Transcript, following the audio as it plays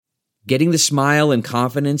Getting the smile and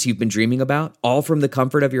confidence you've been dreaming about, all from the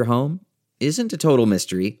comfort of your home, isn't a total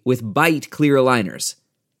mystery with Byte clear aligners.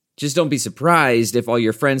 Just don't be surprised if all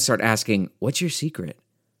your friends start asking, "What's your secret?"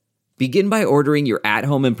 Begin by ordering your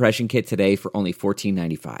at-home impression kit today for only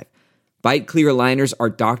 $14.95. Byte clear aligners are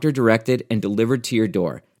doctor-directed and delivered to your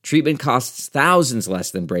door. Treatment costs thousands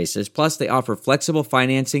less than braces, plus they offer flexible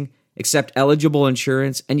financing, accept eligible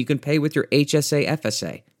insurance, and you can pay with your HSA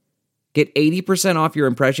FSA. Get 80% off your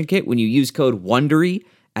impression kit when you use code WONDERY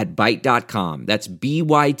at Byte.com. That's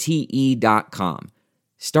BYTE.com.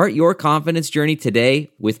 Start your confidence journey today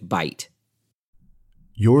with Byte.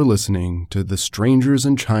 You're listening to the Strangers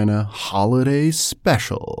in China Holiday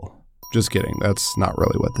Special. Just kidding, that's not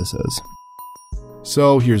really what this is.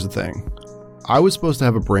 So here's the thing. I was supposed to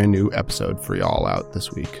have a brand new episode for y'all out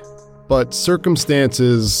this week, but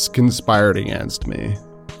circumstances conspired against me.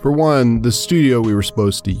 For one, the studio we were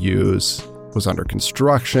supposed to use was under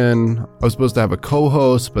construction. I was supposed to have a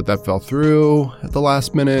co-host, but that fell through at the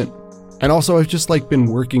last minute. And also, I've just been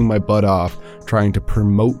working my butt off trying to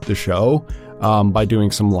promote the show by doing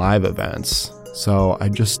some live events. So I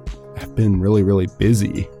just have been really, really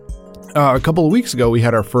busy. A couple of weeks ago, we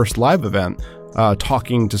had our first live event,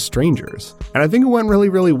 talking to strangers. And I think it went really,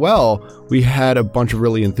 really well. We had a bunch of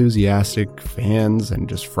really enthusiastic fans and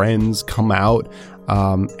just friends come out.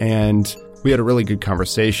 And we had a really good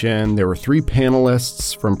conversation. There were 3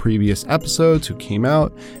 panelists from previous episodes who came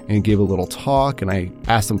out and gave a little talk. And I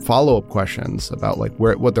asked them follow-up questions about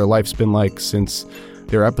what their life's been like since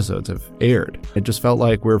their episodes have aired. It just felt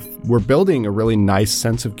like we're building a really nice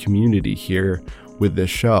sense of community here with this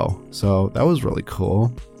show. So that was really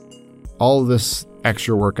cool. All of this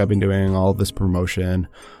extra work I've been doing, all of this promotion,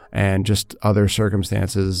 and just other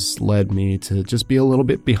circumstances led me to just be a little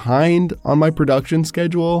bit behind on my production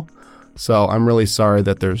schedule. So I'm really sorry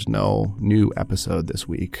that there's no new episode this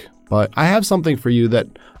week. But I have something for you that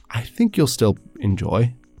I think you'll still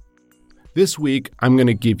enjoy. This week, I'm going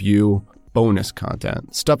to give you bonus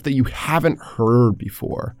content, stuff that you haven't heard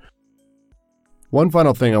before. One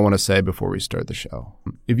final thing I want to say before we start the show.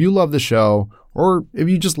 If you love the show, or if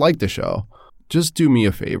you just like the show, just do me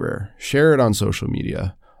a favor. Share it on social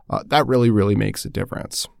media. That really, really makes a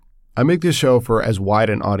difference. I make this show for as wide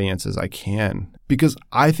an audience as I can because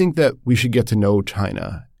I think that we should get to know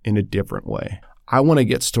China in a different way. I want to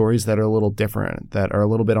get stories that are a little different, that are a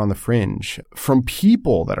little bit on the fringe, from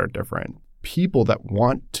people that are different, people that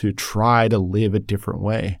want to try to live a different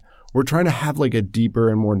way. We're trying to have a deeper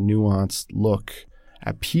and more nuanced look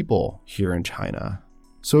at people here in China.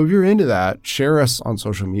 So if you're into that, share us on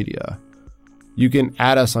social media. You can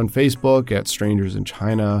add us on Facebook at Strangers in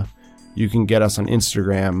China. You can get us on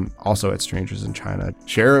Instagram, also at Strangers in China.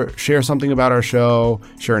 Share something about our show,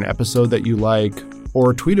 share an episode that you like,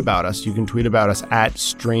 or tweet about us. You can tweet about us at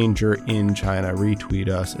Stranger in China, retweet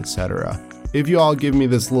us, etc. If you all give me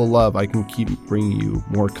this little love, I can keep bringing you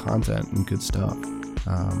more content and good stuff.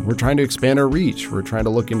 We're trying to expand our reach. We're trying to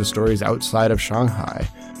look into stories outside of Shanghai.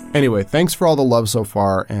 Anyway, thanks for all the love so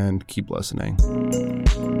far and keep listening.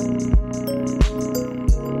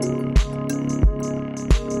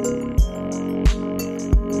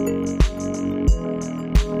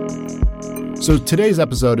 So today's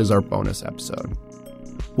episode is our bonus episode.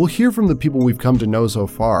 We'll hear from the people we've come to know so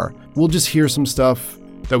far. We'll just hear some stuff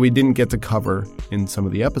that we didn't get to cover in some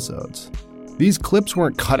of the episodes. These clips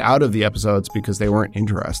weren't cut out of the episodes because they weren't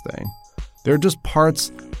interesting. They're just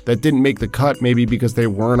parts that didn't make the cut, maybe because they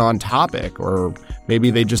weren't on topic, or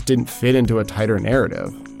maybe they just didn't fit into a tighter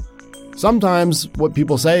narrative. Sometimes what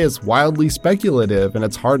people say is wildly speculative, and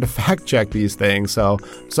it's hard to fact check these things, so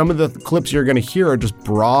some of the clips you're going to hear are just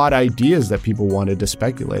broad ideas that people wanted to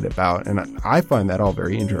speculate about, and I find that all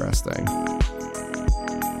very interesting.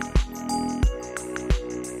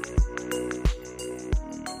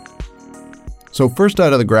 So first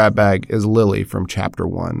out of the grab bag is Lily from Chapter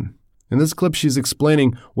 1. In this clip, she's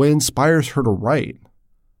explaining what inspires her to write.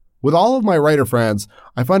 With all of my writer friends,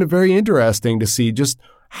 I find it very interesting to see just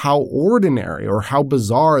how ordinary or how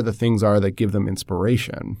bizarre the things are that give them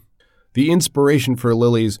inspiration. The inspiration for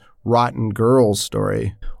Lily's Rotten Girls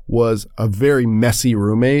story was a very messy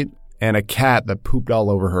roommate and a cat that pooped all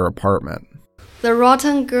over her apartment. The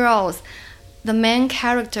Rotten Girls, the main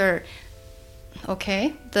character,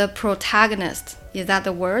 the protagonist, is that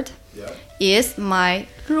the word? Yeah. Is my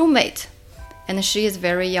roommate. And she is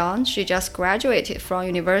very young. She just graduated from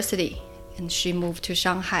university and she moved to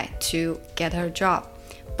Shanghai to get her job.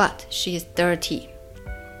 But she is dirty,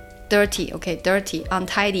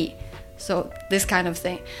 untidy. So this kind of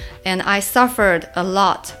thing. And I suffered a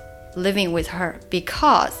lot living with her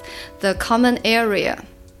because the common area,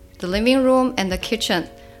 the living room and the kitchen,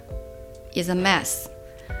 is a mess.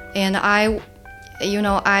 And I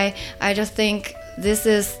just think this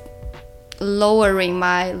is lowering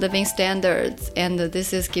my living standards, and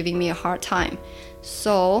this is giving me a hard time.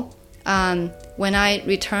 So when I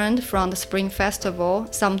returned from the Spring Festival,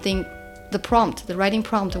 the writing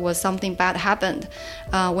prompt was something bad happened.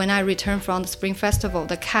 When I returned from the Spring Festival,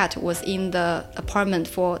 the cat was in the apartment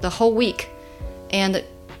for the whole week, and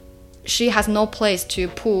she has no place to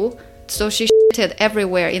poo, so she shitted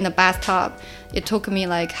everywhere in the bathtub. It took me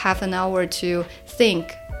like half an hour to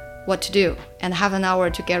think what to do and half an hour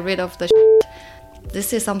to get rid of the shit.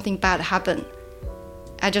 This is something bad happened.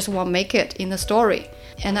 I just want to make it in the story.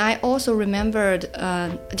 And I also remembered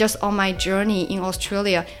just on my journey in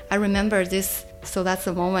Australia, I remember this, so that's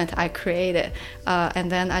the moment I created.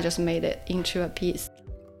 And then I just made it into a piece.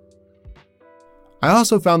 I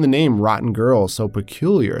also found the name Rotten Girl so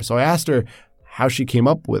peculiar, so I asked her how she came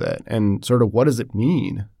up with it and sort of what does it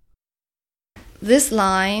mean? This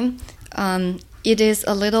line, it is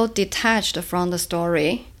a little detached from the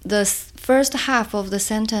story. The first half of the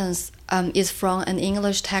sentence is from an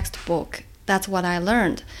English textbook. That's what I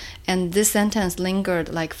learned. And this sentence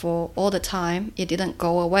lingered like for all the time. It didn't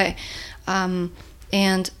go away.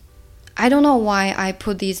 And I don't know why I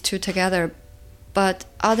put these two together, but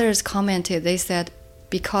others commented, they said,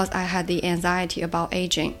 because I had the anxiety about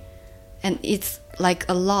aging. And it's like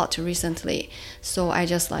a lot recently. So I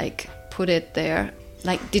just like put it there.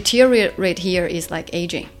 Like deteriorate here is like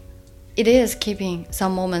aging. It is keeping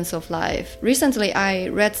some moments of life. Recently, I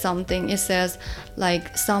read something. It says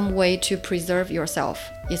like some way to preserve yourself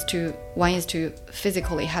one is to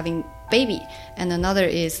physically having baby, and another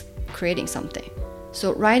is creating something.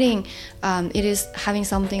 So writing, it is having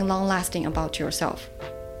something long-lasting about yourself.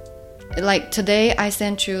 Like today, I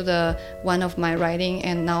sent you the one of my writing,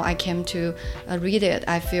 and now I came to read it.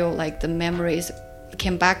 I feel like the memories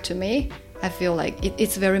came back to me. I feel like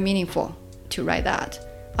it's very meaningful to write that.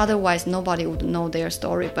 Otherwise, nobody would know their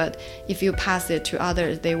story. But if you pass it to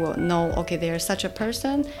others, they will know, okay, there's such a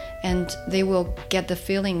person, and they will get the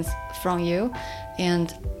feelings from you.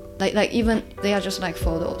 And like even they are just like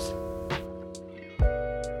photos.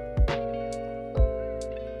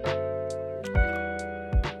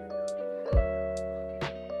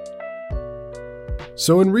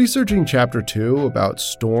 So in researching Chapter 2 about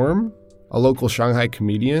Storm, a local Shanghai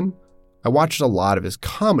comedian, I watched a lot of his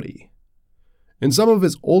comedy. In some of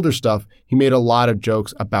his older stuff, he made a lot of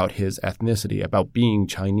jokes about his ethnicity, about being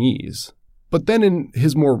Chinese. But then in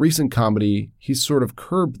his more recent comedy, he's sort of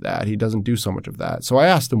curbed that. He doesn't do so much of that. So I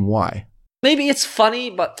asked him why. Maybe it's funny,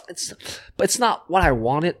 but it's not what I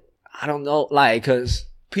wanted. I don't know, like, cause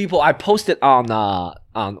I posted on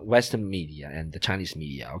Western media and the Chinese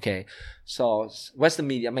media, okay? So Western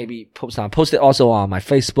media maybe posted also on my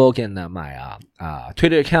Facebook and my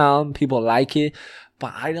Twitter account. People like it.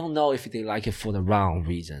 But I don't know if they like it for the wrong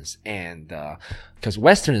reasons. And, cause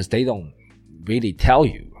Westerners, they don't really tell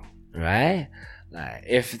you, right? Like,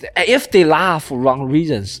 if they laugh for wrong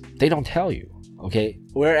reasons, they don't tell you, okay?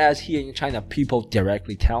 Whereas here in China, people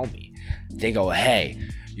directly tell me. They go, hey,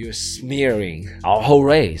 you're smearing our whole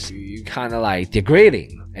race. You're kind of like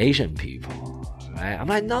degrading Asian people, right? I'm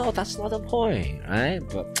like, no, that's not the point, right?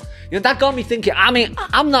 But, that got me thinking. I mean,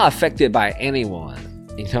 I'm not affected by anyone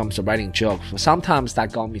in terms of writing jokes. But sometimes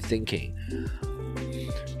that got me thinking,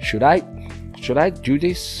 should I do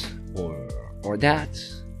this or that?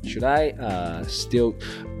 Should I still?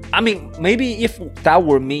 I mean, maybe if that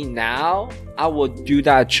were me now, I would do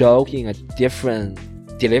that joke in a different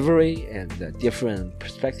delivery and different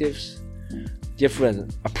perspectives,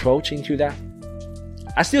 different approach into that.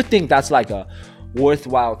 I still think that's like a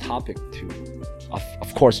worthwhile topic to,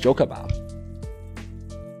 of course, joke about.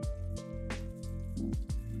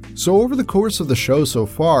 So over the course of the show so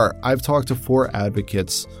far, I've talked to 4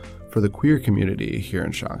 advocates for the queer community here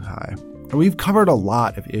in Shanghai. And we've covered a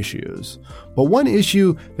lot of issues. But one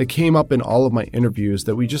issue that came up in all of my interviews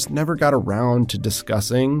that we just never got around to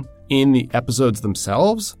discussing in the episodes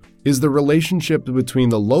themselves is the relationship between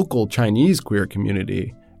the local Chinese queer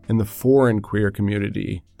community and the foreign queer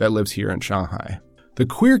community that lives here in Shanghai. The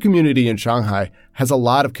queer community in Shanghai has a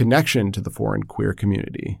lot of connection to the foreign queer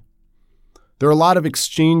community. There are a lot of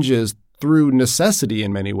exchanges through necessity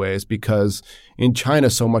in many ways because in China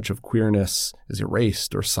so much of queerness is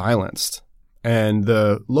erased or silenced. And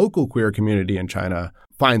the local queer community in China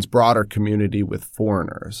finds broader community with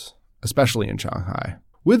foreigners, especially in Shanghai.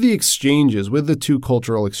 With the exchanges, with the 2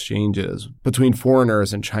 cultural exchanges between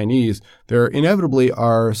foreigners and Chinese, there inevitably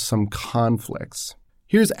are some conflicts.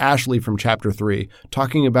 Here's Ashley from Chapter 3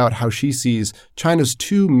 talking about how she sees China's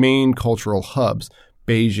 2 main cultural hubs,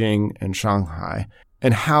 Beijing and Shanghai,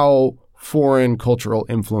 and how foreign cultural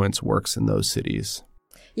influence works in those cities?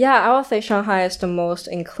 Yeah, I would say Shanghai is the most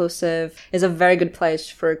inclusive. It's a very good place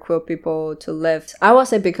for queer people to live. I would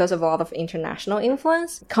say because of a lot of international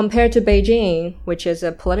influence. Compared to Beijing, which is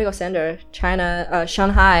a political center,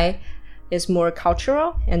 Shanghai is more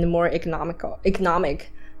cultural and more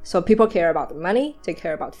economic. So people care about the money, they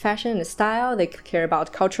care about fashion and style, they care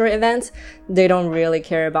about cultural events. They don't really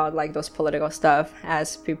care about like those political stuff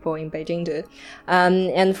as people in Beijing do.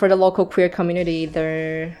 And for the local queer community,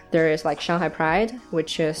 there is like Shanghai Pride,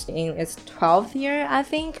 which is in its 12th year, I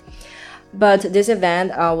think. But this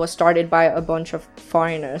event was started by a bunch of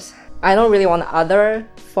foreigners. I don't really want other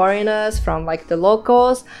foreigners from like the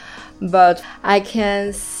locals, but I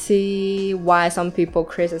can see why some people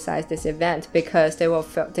criticize this event because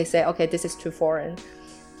they say, okay, this is too foreign.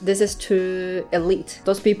 This is too elite.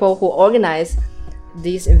 Those people who organize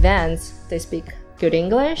these events, they speak good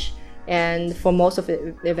English, and for most of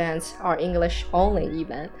the events are English only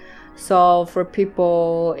even. So for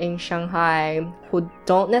people in Shanghai who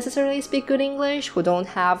don't necessarily speak good English, who don't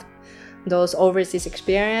have those overseas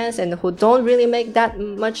experience, and who don't really make that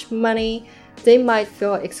much money, they might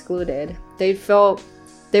feel excluded. They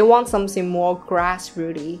want something more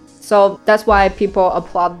grassrooty. So that's why people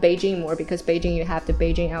applaud Beijing more, because Beijing, you have the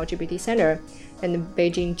Beijing LGBT Center and the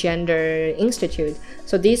Beijing Gender Institute.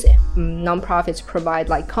 So these nonprofits provide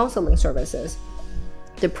like counseling services.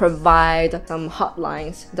 They provide some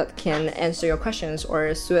hotlines that can answer your questions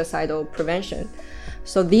or suicidal prevention.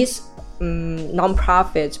 So these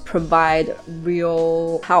nonprofits provide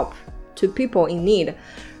real help to people in need.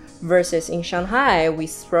 Versus in Shanghai, we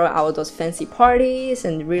throw out those fancy parties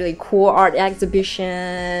and really cool art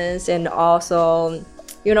exhibitions and also,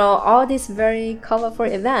 all these very colorful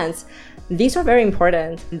events. These are very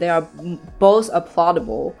important. They are both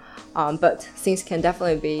applaudable, but things can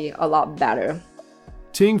definitely be a lot better.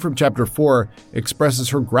 Ting from Chapter 4 expresses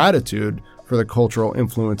her gratitude for the cultural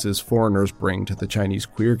influences foreigners bring to the Chinese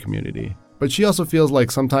queer community. But she also feels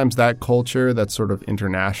like sometimes that culture that's sort of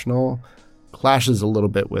international clashes a little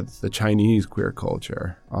bit with the Chinese queer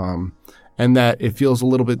culture, and that it feels a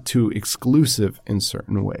little bit too exclusive in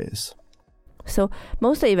certain ways. So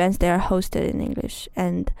most of the events, they are hosted in English,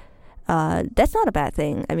 and that's not a bad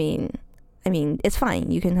thing. I mean, it's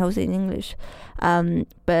fine. You can host it in English,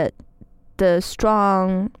 but the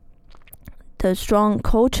strong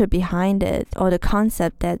culture behind it, or the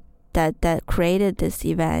concept that created this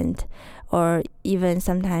event, or even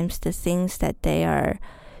sometimes the things that they are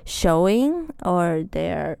showing or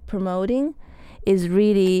they're promoting is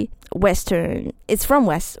really Western. It's from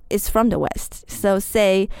the West. So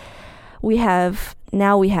say we have,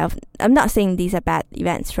 I'm not saying these are bad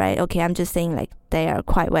events, right? Okay, I'm just saying like they are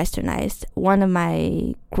quite westernized. One of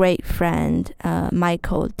my great friend,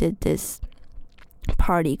 Michael, did this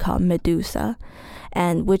party called Medusa,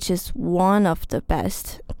 and which is one of the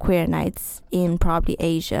best queer nights in probably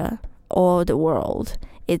Asia or the world.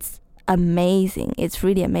 It's amazing. It's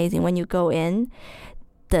really amazing when you go in.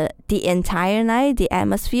 The entire night, the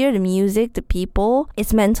atmosphere, the music, the people,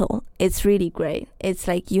 it's mental. It's really great. It's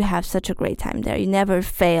like you have such a great time there. You never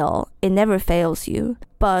fail. It never fails you.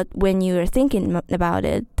 But when you're thinking about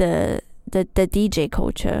it, the DJ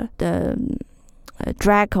culture, the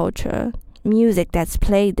drag culture, music that's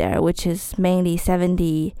played there, which is mainly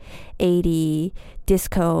 70, 80,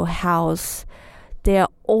 disco, house, they're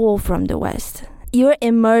all from the West. You're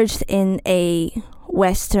immersed in a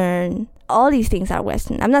Western, all these things are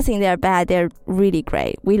Western. I'm not saying they're bad, they're really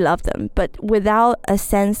great. We love them. But without a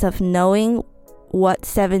sense of knowing what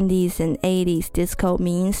 70s and 80s disco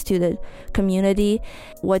means to the community,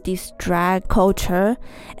 what this drag culture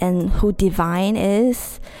and who Divine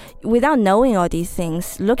is, without knowing all these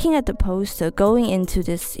things, looking at the poster, going into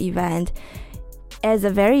this event, as a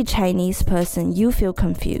very Chinese person, you feel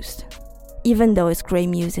confused. Even though it's great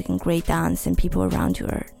music and great dance and people around you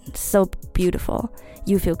are so beautiful,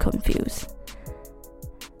 you feel confused.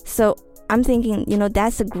 So I'm thinking,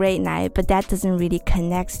 that's a great night, but that doesn't really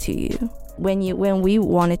connect to you. When we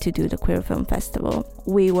wanted to do the Queer Film Festival,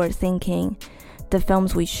 we were thinking the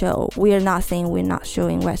films we show, we are not saying we're not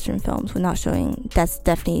showing Western films. We're not showing, that's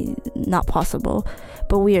definitely not possible.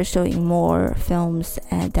 But we are showing more films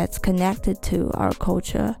that's connected to our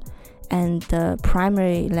culture. And the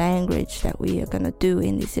primary language that we are going to do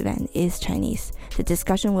in this event is Chinese. The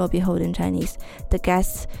discussion will be held in Chinese. The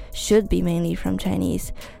guests should be mainly from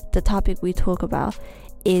Chinese. The topic we talk about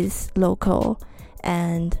is local,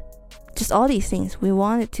 and just all these things. We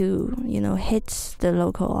wanted to, hit the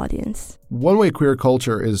local audience. One way queer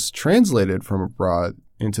culture is translated from abroad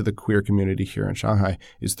into the queer community here in Shanghai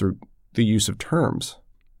is through the use of terms.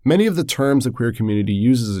 Many of the terms the queer community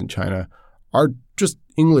uses in China are just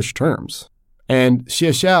English terms. And Xie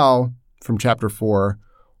Xiao, from Chapter 4,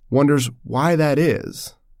 wonders why that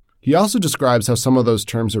is. He also describes how some of those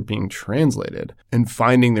terms are being translated and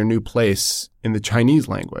finding their new place in the Chinese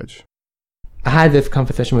language. I had this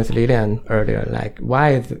conversation with Lilian earlier,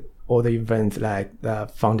 why is all the events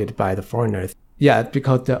funded by the foreigners? Yeah,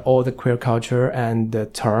 because all the queer culture and the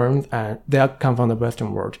terms, they come from the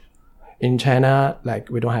Western world. In China,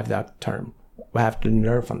 we don't have that term. We have to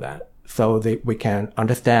learn from that so that we can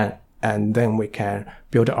understand, and then we can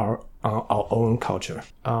build our own culture.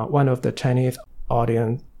 One of the Chinese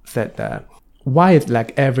audience said that, why is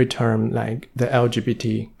every term the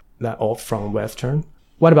LGBT all from Western?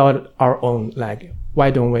 What about our own?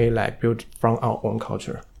 Why don't we build from our own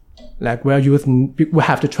culture? We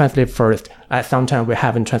have to translate first. Sometimes we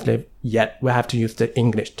haven't translated yet. We have to use the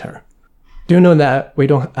English term. Do you know that we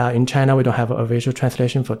don't in China we don't have a visual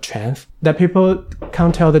translation for trans? That people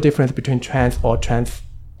can't tell the difference between trans or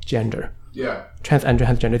transgender. Yeah. Trans and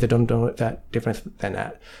transgender, they don't know that difference than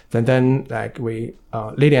that. And then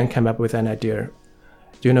Lilian came up with an idea.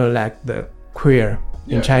 Do you know the queer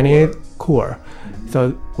in Chinese, queer.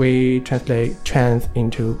 So we translate trans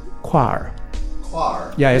into queer.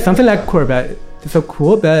 Queer. Yeah, it's something like queer, but it's so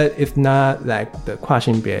cool, but it's not the 跨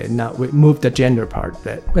性别. Not we move the gender part,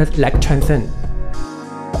 but it's transcend.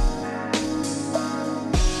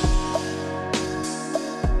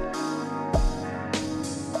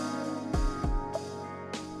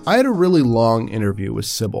 I had a really long interview with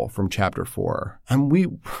Sybil from Chapter 4, and we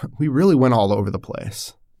really went all over the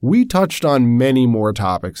place. We touched on many more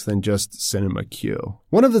topics than just Cinema Q.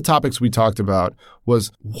 One of the topics we talked about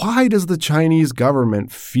was, why does the Chinese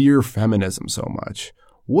government fear feminism so much?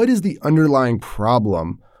 What is the underlying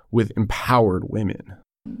problem with empowered women?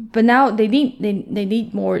 But now they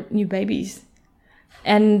need more new babies.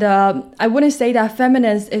 And I wouldn't say that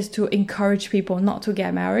feminism is to encourage people not to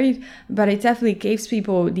get married, but it definitely gives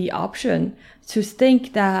people the option to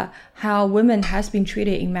think that how women has been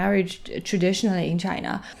treated in marriage traditionally in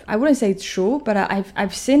China. I wouldn't say it's true, but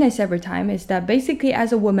I've seen it several times, is that basically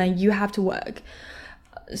as a woman, you have to work.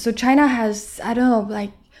 So China has,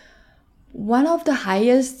 one of the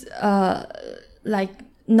highest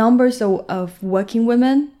numbers of working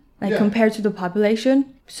women compared to the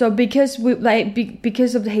population. So because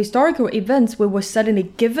because of the historical events, we were suddenly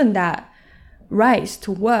given that right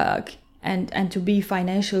to work and to be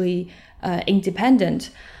financially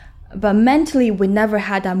independent. But mentally, we never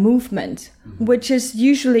had that movement, which is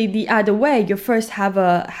usually the other way. You first have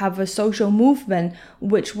a social movement,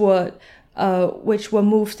 which will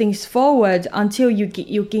move things forward until you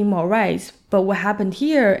gain more rights. But what happened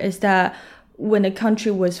here is that when the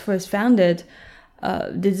country was first founded,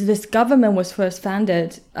 this government was first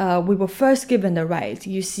founded, we were first given the right.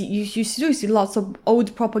 You still see lots of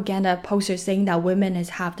old propaganda posters saying that women is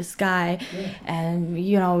half the sky, and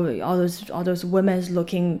all those women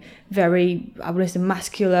looking very, I wouldn't say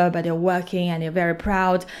muscular, but they're working and they're very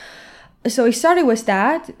proud. So it started with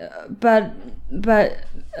that, but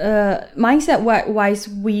mindset wise,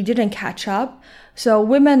 we didn't catch up. So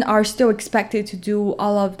women are still expected to do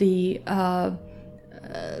all of the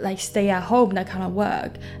stay at home, that kind of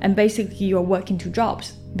work, and basically you're working two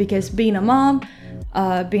jobs, because being a mom,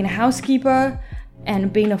 being a housekeeper,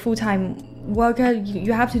 and being a full-time worker,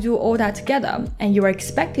 you have to do all that together, and you are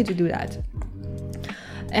expected to do that.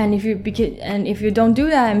 And if you don't do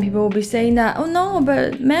that, and people will be saying that, oh no,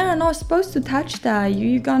 but men are not supposed to touch that.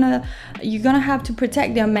 You're gonna have to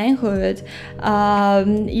protect their manhood.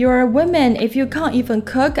 You're a woman. If you can't even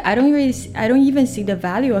cook, I don't even see the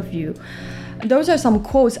value of you. Those are some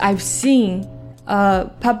quotes I've seen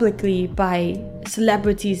publicly by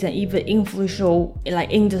celebrities and even influential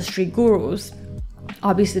industry gurus.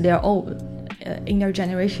 Obviously, they're old. In their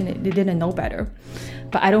generation, they didn't know better.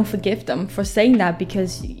 But I don't forgive them for saying that,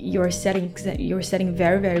 because you're setting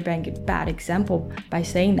very, very bad example by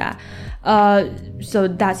saying that. So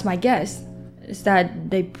that's my guess, is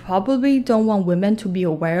that they probably don't want women to be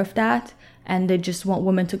aware of that, and they just want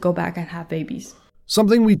women to go back and have babies.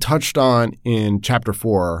 Something we touched on in Chapter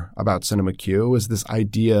 4 about Cinema Q is this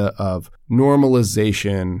idea of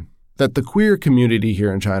normalization, that the queer community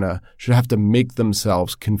here in China should have to make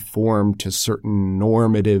themselves conform to certain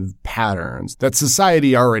normative patterns that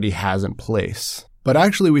society already has in place. But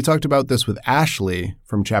actually, we talked about this with Ashley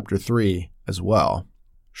from Chapter 3 as well.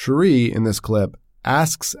 Cherie, in this clip,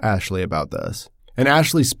 asks Ashley about this. And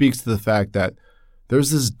Ashley speaks to the fact that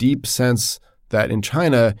there's this deep sense that in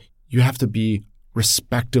China, you have to be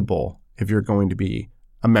respectable if you're going to be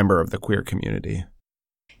a member of the queer community.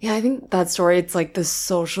 Yeah, I think that story, it's like the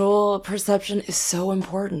social perception is so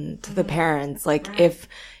important to the parents. Like if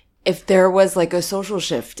there was like a social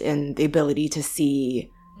shift in the ability to see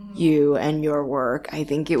you and your work, I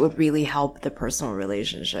think it would really help the personal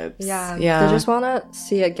relationships. Yeah. Yeah. They just want to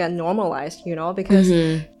see it get normalized, you know, because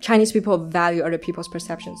Chinese people value other people's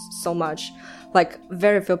perceptions so much. Like,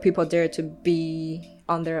 very few people dare to be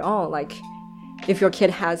on their own. Like, if your kid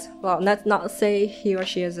has, well, let's not say he or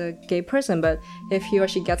she is a gay person, but if he or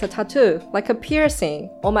she gets a tattoo, like a piercing,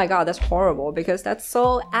 oh my god, that's horrible, because that's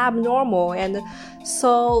so abnormal and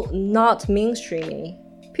so not mainstreamy.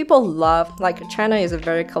 People love, like, China is a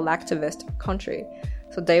very collectivist country,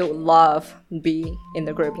 so they love be in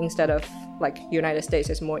the group instead of, like, United States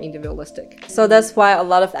is more individualistic. So that's why a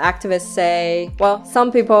lot of activists say, well,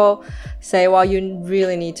 some people say, well, you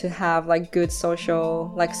really need to have, like, good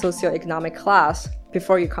social, like, socioeconomic class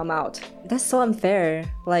before you come out. That's so unfair.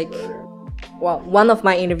 Like, well, one of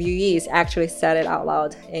my interviewees actually said it out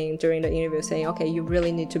loud during the interview, saying, okay, you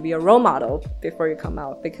really need to be a role model before you come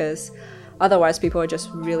out, because otherwise, people will just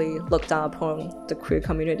really look down upon the queer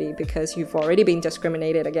community because you've already been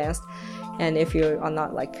discriminated against. And if you are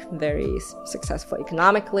not, like, very successful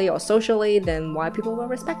economically or socially, then why people will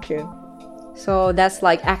respect you? So that's,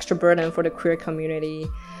 like, extra burden for the queer community.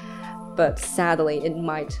 But sadly, it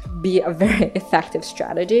might be a very effective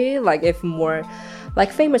strategy. Like, if more,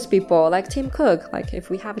 like, famous people, like Tim Cook, like, if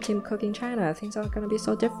we have a Tim Cook in China, things are going to be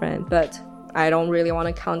so different. But I don't really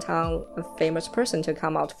want to count on a famous person to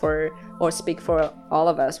come out for or speak for all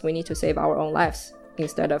of us. We need to save our own lives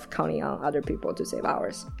instead of counting on other people to save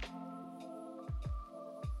ours.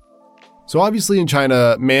 So obviously in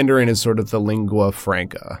China, Mandarin is sort of the lingua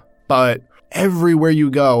franca, but everywhere you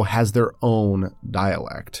go has their own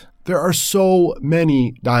dialect. There are so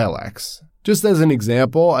many dialects. Just as an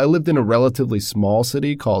example, I lived in a relatively small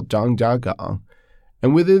city called Zhangjiagang.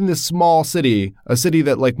 And within this small city, a city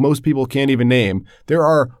that, like, most people can't even name, there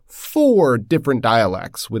are 4 different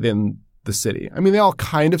dialects within the city. I mean, they all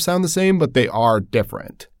kind of sound the same, but they are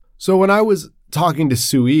different. So when I was talking to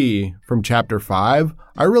Sui from Chapter 5,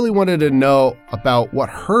 I really wanted to know about what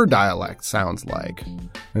her dialect sounds like.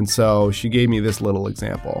 And so she gave me this little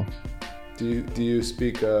example. Do you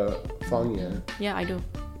speak Fangyan? Yeah, I do.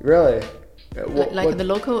 Really? Like the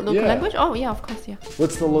local language? Oh, yeah, of course, yeah.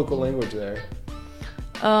 What's the local language there?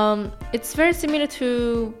 It's very similar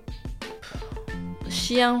to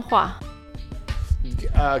Xianhua.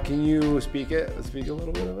 Can you speak a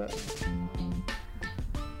little bit of it?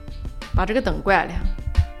 把这个等过来了。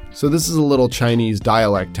 So this is a little Chinese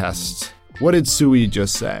dialect test. What did Sui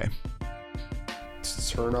just say?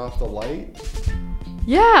 Turn off the light?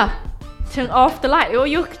 Yeah, turn off the light. Oh,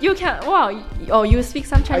 you can. Wow. Oh, you speak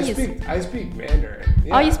some Chinese. I speak Mandarin.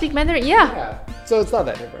 Yeah. Oh, you speak Mandarin? Yeah. Yeah. So it's not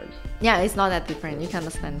that different. Yeah, it's not that different. You can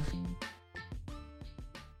understand.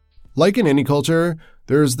 Like in any culture,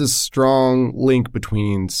 there's this strong link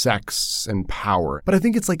between sex and power, but I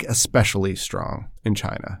think it's, like, especially strong in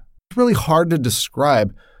China. It's really hard to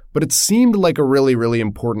describe, but it seemed like a really, really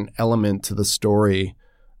important element to the story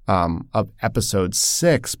of episode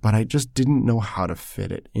 6, but I just didn't know how to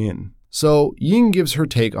fit it in. So Ying gives her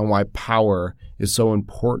take on why power is so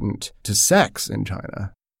important to sex in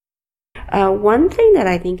China. One thing that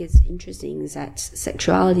I think is interesting is that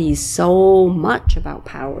sexuality is so much about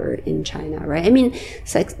power in China, right? I mean,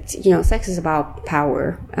 sex is about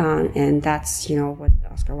power, and that's, what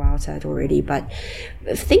Oscar Wilde said already. But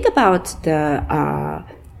think about the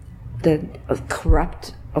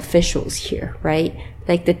corrupt officials here, right?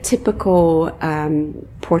 Like the typical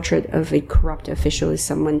portrait of a corrupt official is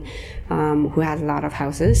someone who has a lot of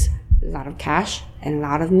houses, a lot of cash, and a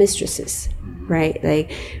lot of mistresses, right?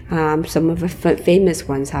 Like some of the famous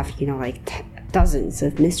ones have, dozens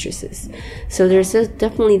of mistresses. So there's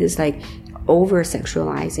definitely this like over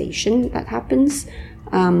sexualization that happens.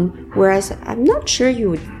 Whereas I'm not sure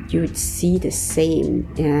you would see the same,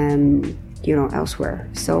 elsewhere.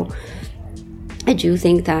 So I do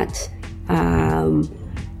think that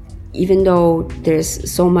even though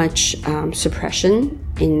there's so much suppression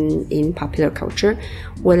in popular culture,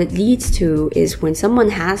 what it leads to is when someone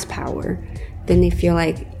has power, then they feel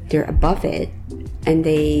like they're above it, and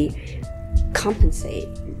they compensate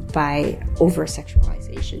by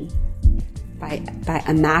over-sexualization, by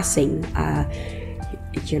amassing a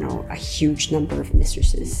huge number of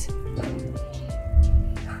mistresses.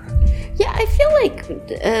 Yeah, I feel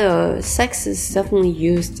like sex is definitely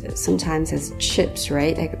used sometimes as chips,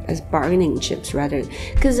 right? Like as bargaining chips, rather,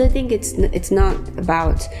 because I think it's not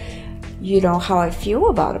about how I feel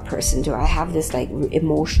about a person. Do I have this like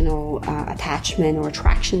emotional attachment or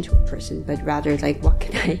attraction to a person? But rather like what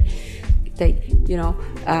can I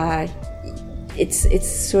It's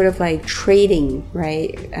sort of like trading,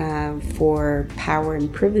 right, for power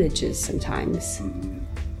and privileges sometimes.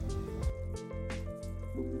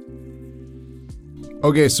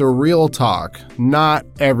 Okay, so real talk. Not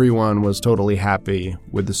everyone was totally happy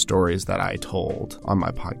with the stories that I told on my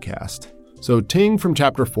podcast. So Ting from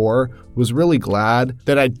Chapter 4 was really glad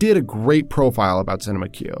that I did a great profile about Cinema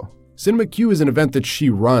Q. Cinema Q is an event that she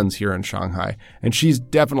runs here in Shanghai, and she's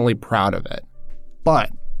definitely proud of it. But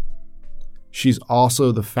she's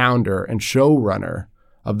also the founder and showrunner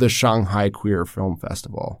of the Shanghai Queer Film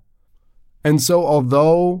Festival. And so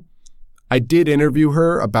although I did interview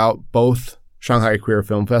her about both Shanghai Queer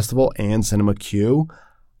Film Festival and Cinema Q,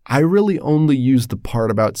 I really only used the part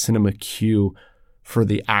about Cinema Q for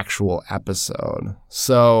the actual episode.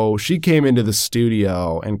 So she came into the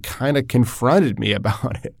studio and kind of confronted me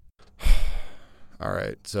about it. All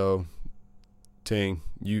right, so Ting,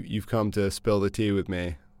 you've come to spill the tea with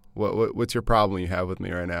me. What's your problem you have with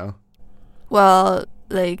me right now? Well,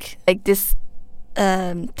 like this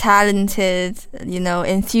talented,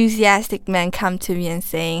 enthusiastic man come to me and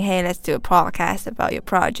saying, hey, let's do a podcast about your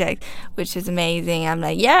project, which is amazing. I'm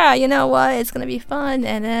like, yeah, you know what, it's gonna be fun.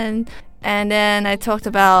 And then I talked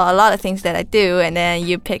about a lot of things that I do, and then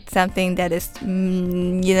you picked something that is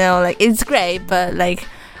it's great, but like,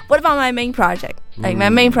 what about my main project? Like my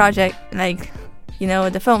main project,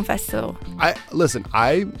 the film festival.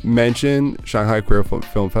 I mentioned Shanghai Queer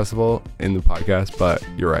Film Festival in the podcast, but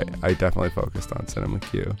you're right. I definitely focused on Cinema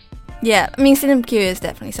Q. Yeah, I mean, Cinema Q is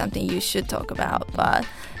definitely something you should talk about, but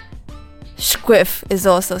Squiff is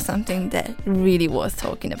also something that really worth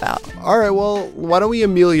talking about. All right, well, why don't we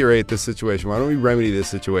ameliorate this situation? Why don't we remedy this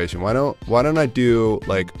situation? Why don't I do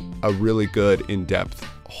like a really good in-depth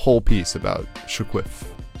whole piece about Squiff?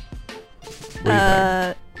 What do you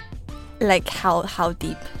think? Like how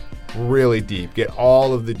deep? Really deep. Get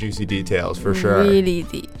all of the juicy details for sure. Really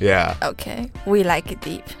deep. Yeah. Okay. We like it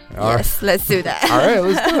deep. All yes, let's do that. All right,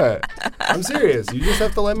 let's do it. I'm serious. You just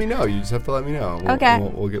have to let me know. Okay.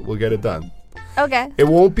 We'll get it done. Okay. It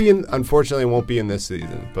won't be unfortunately, it won't be in this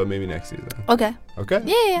season, but maybe next season. Okay. Okay?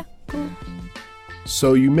 Yeah. Cool.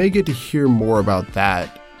 So you may get to hear more about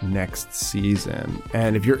that next season.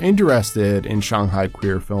 And if you're interested in Shanghai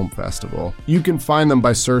Queer Film Festival, you can find them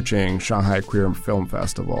by searching Shanghai Queer Film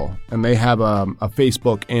Festival. And they have a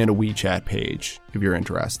Facebook and a WeChat page if you're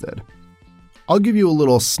interested. I'll give you a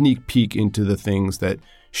little sneak peek into the things that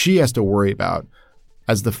she has to worry about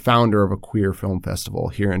as the founder of a queer film festival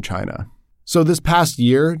here in China. So this past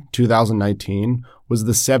year, 2019, was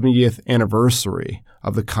the 70th anniversary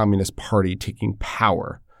of the Communist Party taking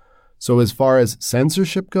power. So as far as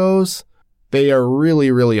censorship goes, they are really,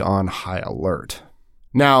 really on high alert.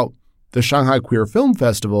 Now, the Shanghai Queer Film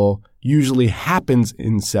Festival usually happens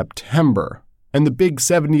in September, and the big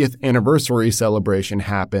 70th anniversary celebration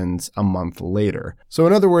happens a month later. So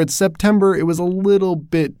in other words, September, it was a little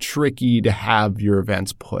bit tricky to have your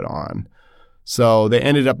events put on. So they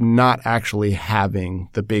ended up not actually having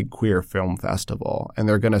the big queer film festival, and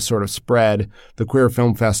they're going to sort of spread the queer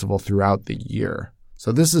film festival throughout the year.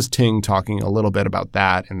 So this is Ting talking a little bit about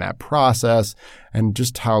that and that process and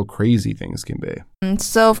just how crazy things can be.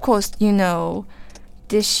 So, of course,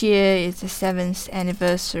 this year is the 7th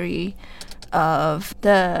anniversary of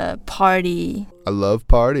the party. I love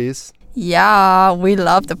parties. Yeah, we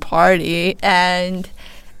love the party. And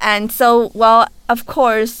so, well, of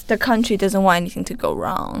course, the country doesn't want anything to go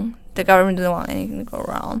wrong. The government doesn't want anything to go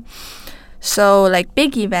wrong. So, like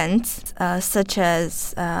big events, such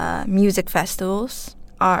as music festivals,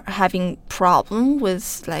 are having problem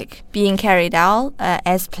with like being carried out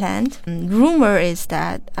as planned. Rumor is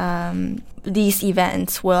that these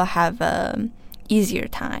events will have easier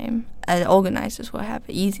time. The organizers will have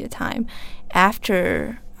an easier time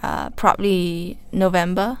after probably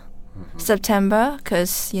November, September,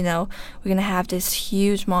 because we're gonna have this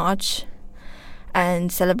huge march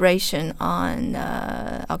and celebration on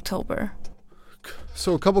October.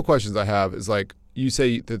 So a couple questions I have is like, you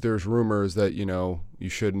say that there's rumors that, you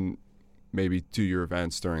shouldn't maybe do your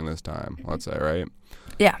events during this time, let's say, right?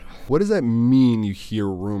 Yeah. What does that mean, you hear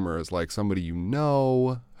rumors? Like somebody you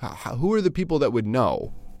know? Who are the people that would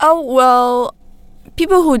know? Oh, well,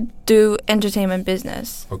 people who do entertainment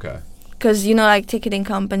business. Okay. Because, like ticketing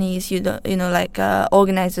companies,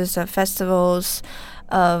 organizers of festivals,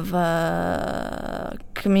 of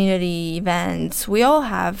community events, we all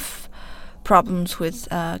have problems with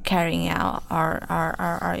carrying out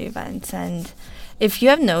our events. And if you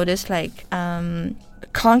have noticed, like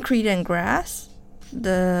Concrete and Grass,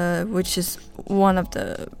 which is one of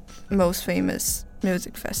the most famous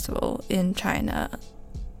music festival in China,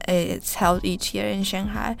 It's held each year in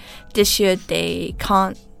Shanghai. This year they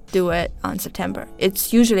can't do it on September.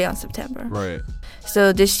 It's usually on September. Right.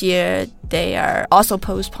 So this year they are also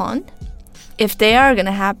postponed. If they are going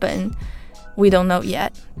to happen, we don't know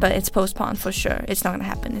yet, but it's postponed for sure. It's not going to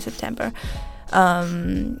happen in September.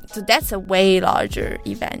 So that's a way larger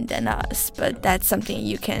event than us, but that's something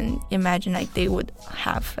you can imagine, like they would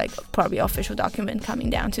have like probably official document coming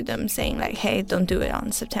down to them saying like, hey, don't do it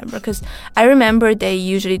on September. Because I remember they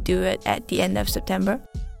usually do it at the end of September,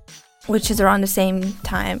 which is around the same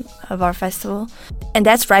time of our festival, and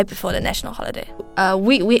that's right before the national holiday.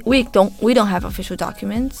 We don't have official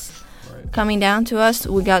documents coming down to us.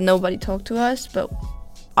 We got nobody talk to us, but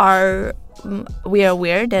we are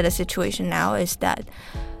aware that the situation now is that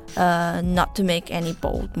not to make any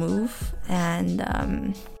bold move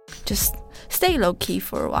and just stay low key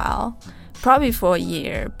for a while, probably for a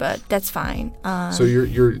year, but that's fine. So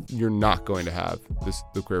you're not going to have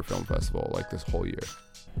the Queer Film Festival like this whole year?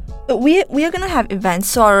 We are gonna have events.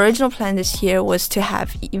 So our original plan this year was to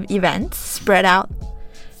have events spread out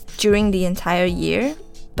during the entire year,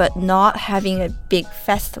 but not having a big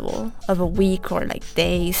festival of a week or like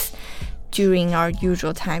days during our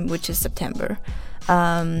usual time, which is September.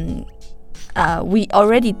 We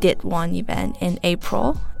already did one event in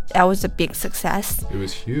April. That was a big success. It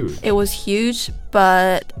was huge. It was huge,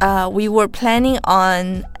 but we were planning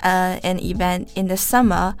on an event in the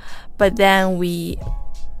summer, but then we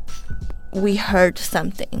heard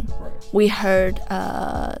something. We heard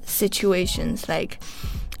situations like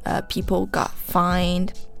people got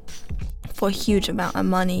fined for a huge amount of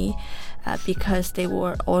money because they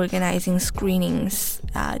were organizing screenings.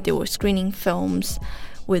 They were screening films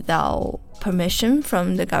without permission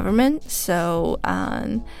from the government. So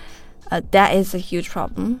that is a huge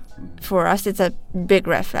problem. For us, it's a big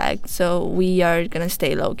red flag. So we are going to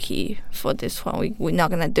stay low-key for this one. We're not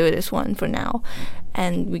going to do this one for now.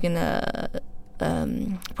 And we're going to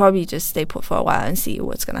probably just stay put for a while and see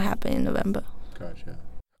what's going to happen in November. Gotcha.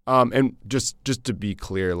 And just to be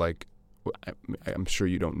clear, like, I'm sure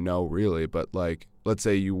you don't know really, but like, let's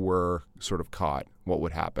say you were sort of caught, what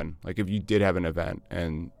would happen? Like if you did have an event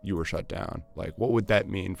and you were shut down, like what would that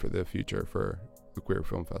mean for the future for the Queer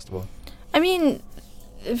Film Festival? I mean,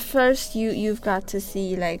 first you've got to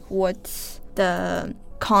see like what's the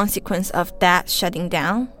consequence of that shutting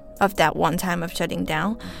down, of that one time of shutting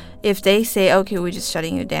down. If they say, okay, we're just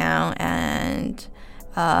shutting you down and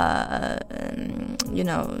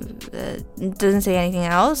doesn't say anything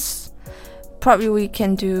else, probably we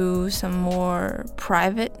can do some more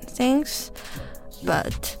private things.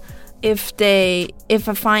 But if a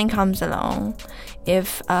fine comes along,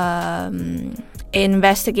 if an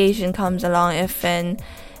investigation comes along, if an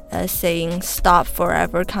saying stop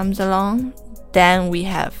forever comes along, then we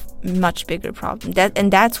have much bigger problem.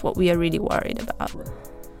 That's what we are really worried about.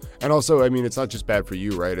 And also, I mean, it's not just bad for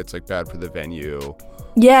you, right? It's like bad for the venue.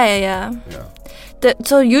 Yeah.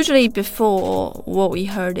 So usually before, what we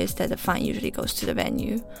heard is that the fine usually goes to the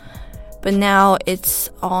venue. But now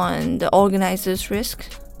it's on the organizers' risk.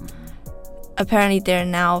 Apparently they're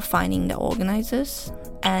now fining the organizers.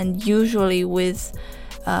 And usually with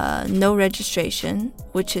no registration,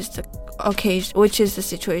 which is the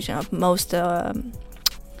situation of most organizers.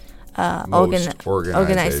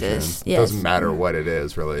 Yes. Doesn't matter what it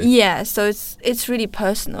is, really. Yeah, so it's really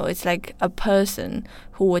personal. It's like a person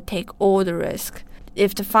who would take all the risk.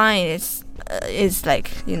 If the fine is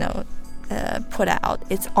like, put out,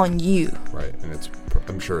 it's on you. Right, and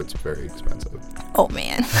I'm sure it's very expensive. Oh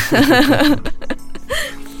man.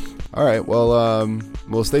 All right, well,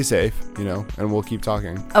 we'll stay safe, and we'll keep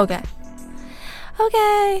talking. Okay.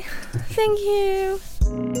 Thank you.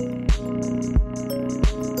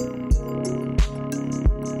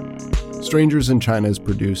 Strangers in China is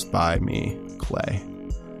produced by me, Clay.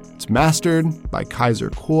 It's mastered by Kaiser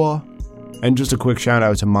Kuo. And just a quick shout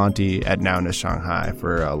out to Monty at Nowness Shanghai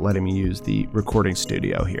for letting me use the recording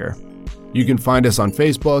studio here. You can find us on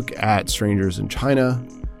Facebook at Strangers in China.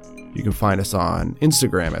 You can find us on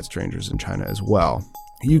Instagram at Strangers in China as well.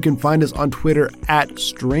 You can find us on Twitter at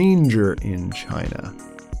Stranger in China.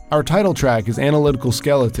 Our title track is Analytical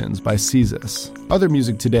Skeletons by Cezus. Other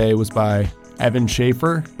music today was by Evan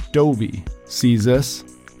Schaefer, Dovey, Cezus,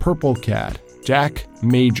 Purple Cat, Jack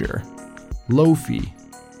Major, Lofi.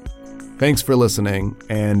 Thanks for listening,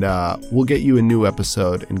 and we'll get you a new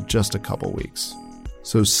episode in just a couple weeks.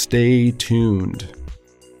 So stay tuned.